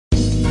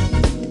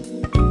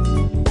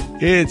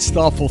It's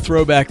Thoughtful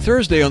Throwback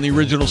Thursday on the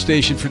original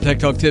station for Tech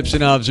Talk Tips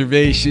and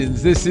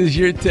Observations. This is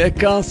your Tech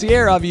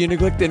Concierge, Avi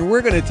Uniglicht, and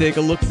we're going to take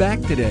a look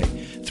back today.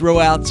 Throw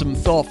out some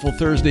Thoughtful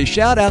Thursday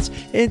shout-outs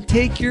and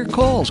take your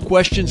calls,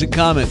 questions, and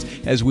comments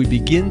as we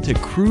begin to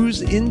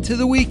cruise into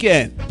the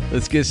weekend.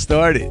 Let's get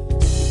started.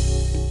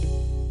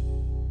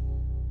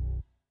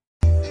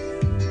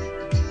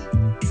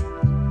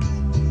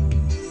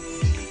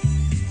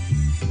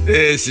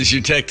 This is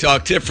your Tech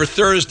Talk tip for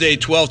Thursday,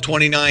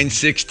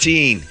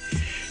 12/29/16.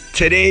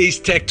 Today's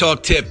Tech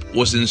Talk tip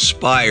was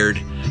inspired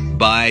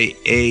by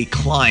a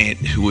client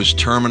who was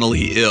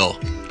terminally ill.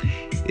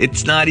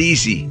 It's not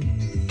easy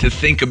to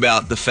think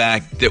about the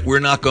fact that we're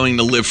not going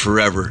to live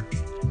forever.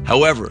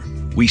 However,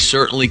 we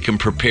certainly can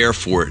prepare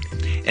for it.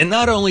 And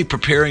not only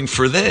preparing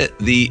for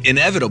the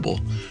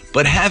inevitable,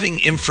 but having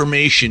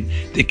information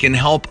that can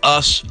help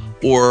us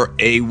or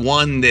a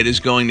one that is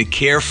going to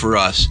care for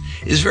us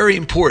is very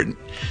important.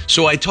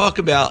 So I talk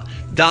about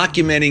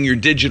documenting your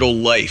digital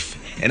life,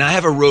 and I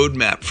have a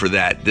roadmap for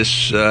that.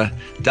 This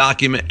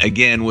document,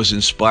 again, was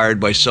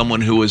inspired by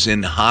someone who was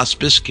in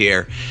hospice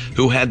care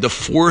who had the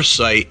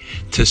foresight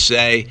to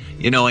say,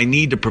 I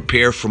need to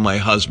prepare for my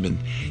husband.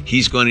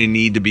 He's going to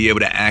need to be able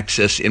to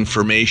access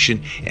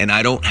information, and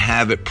I don't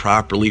have it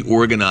properly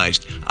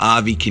organized.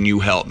 Avi, can you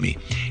help me?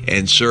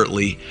 And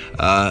certainly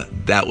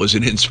that was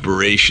an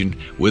inspiration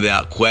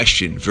without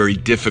question. Very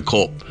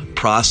difficult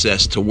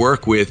process to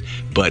work with,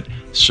 but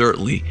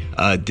certainly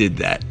did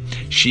that.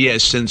 She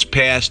has since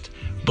passed,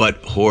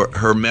 but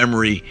her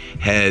memory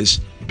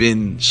has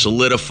been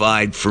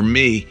solidified for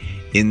me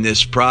in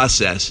this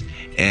process,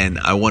 and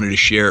I wanted to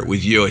share it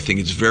with you. I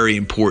think it's very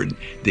important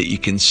that you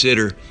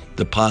consider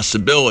the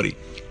possibility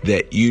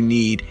that you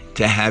need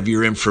to have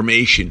your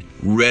information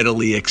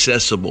readily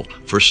accessible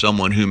for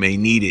someone who may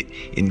need it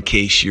in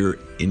case you're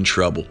in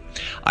trouble.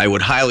 I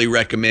would highly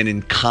recommend,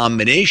 in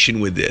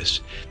combination with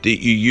this,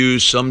 that you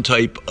use some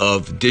type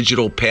of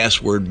digital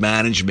password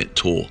management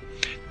tool.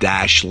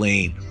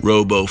 Dashlane,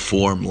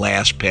 RoboForm,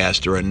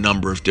 LastPass, there are a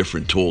number of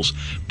different tools,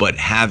 but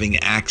having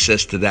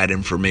access to that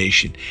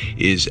information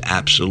is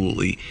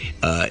absolutely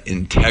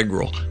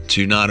integral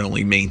to not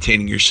only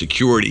maintaining your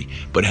security,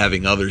 but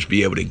having others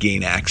be able to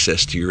gain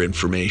access to your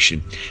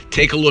information.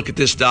 Take a look at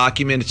this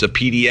document. It's a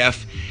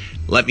PDF.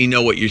 Let me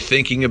know what you're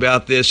thinking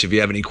about this if you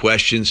have any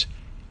questions,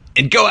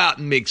 and go out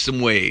and make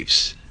some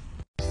waves.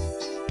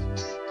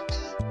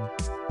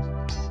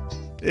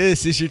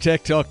 This is your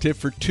Tech Talk tip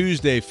for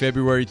Tuesday,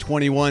 February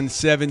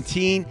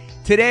 21/17.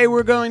 Today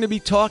we're going to be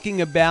talking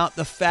about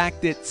the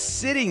fact that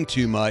sitting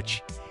too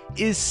much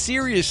is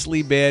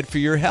seriously bad for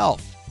your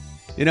health.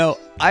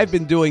 I've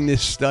been doing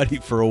this study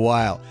for a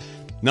while.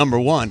 Number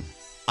one,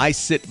 I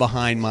sit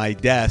behind my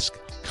desk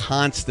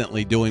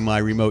constantly doing my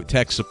remote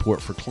tech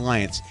support for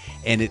clients,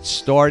 and it's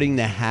starting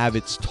to have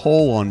its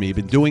toll on me. I've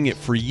been doing it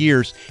for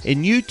years,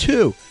 and you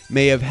too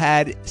may have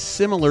had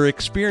similar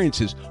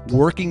experiences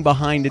working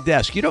behind a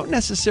desk. You don't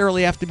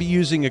necessarily have to be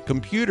using a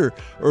computer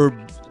or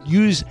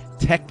use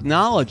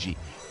technology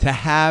to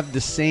have the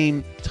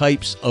same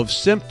types of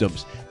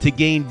symptoms to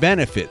gain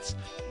benefits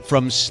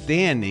from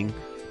standing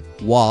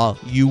while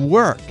you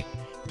work.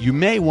 You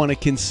may want to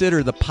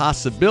consider the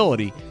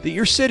possibility that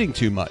you're sitting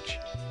too much.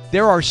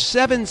 There are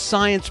 7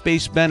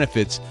 science-based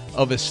benefits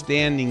of a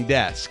standing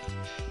desk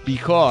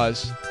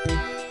because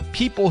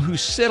people who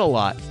sit a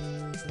lot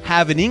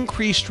have an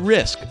increased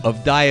risk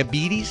of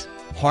diabetes,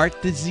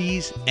 heart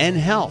disease, and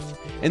health.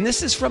 And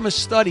this is from a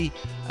study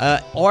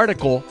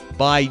article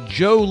by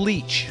Joe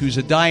Leach, who's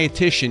a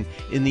dietitian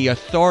in the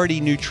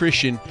Authority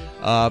Nutrition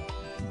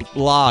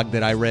blog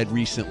that I read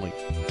recently.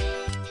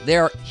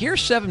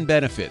 Here's 7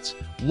 benefits.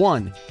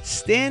 1,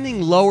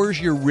 standing lowers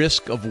your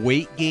risk of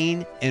weight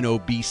gain and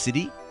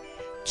obesity.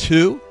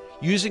 2,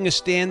 using a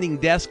standing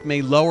desk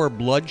may lower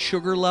blood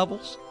sugar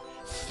levels.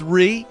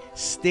 3,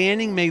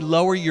 standing may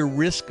lower your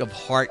risk of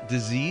heart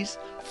disease.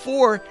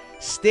 4,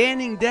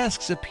 standing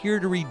desks appear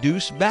to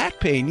reduce back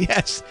pain.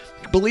 Yes,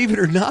 believe it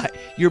or not,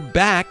 your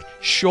back,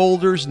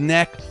 shoulders,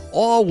 neck,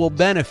 all will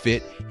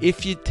benefit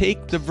if you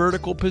take the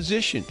vertical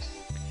position.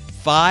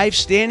 5,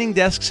 standing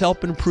desks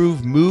help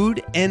improve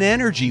mood and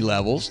energy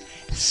levels.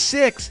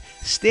 6,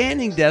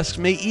 standing desks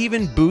may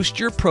even boost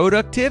your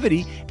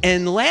productivity.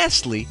 And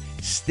lastly,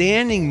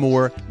 standing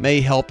more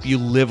may help you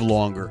live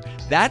longer.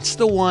 That's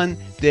the one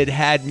that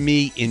had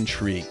me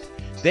intrigued.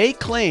 They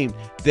claimed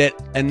that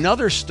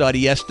another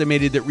study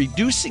estimated that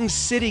reducing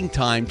sitting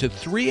time to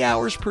 3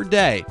 hours per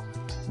day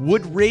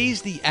would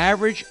raise the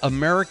average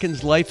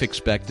American's life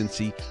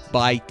expectancy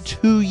by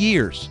 2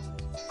 years.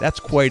 That's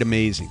quite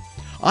amazing.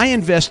 I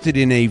invested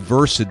in a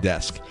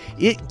VersaDesk.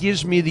 It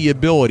gives me the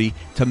ability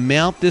to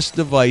mount this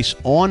device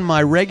on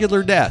my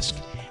regular desk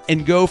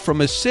and go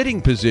from a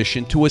sitting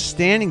position to a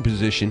standing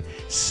position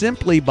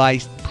simply by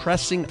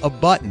pressing a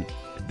button.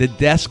 The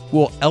desk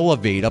will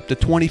elevate up to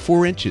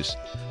 24 inches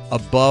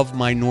above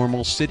my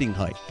normal sitting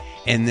height,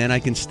 and then I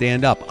can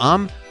stand up.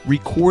 I'm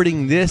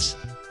recording this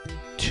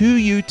to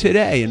you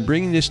today and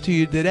bringing this to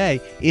you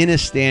today in a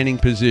standing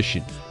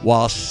position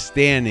while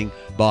standing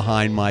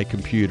behind my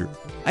computer.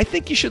 I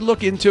think you should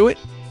look into it.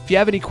 If you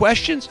have any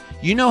questions,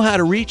 you know how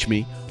to reach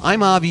me.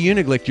 I'm Avi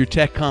Uniglick, your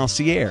tech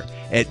concierge,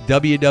 at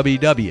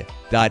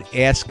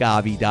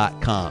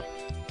www.askavi.com.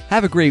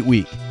 Have a great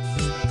week.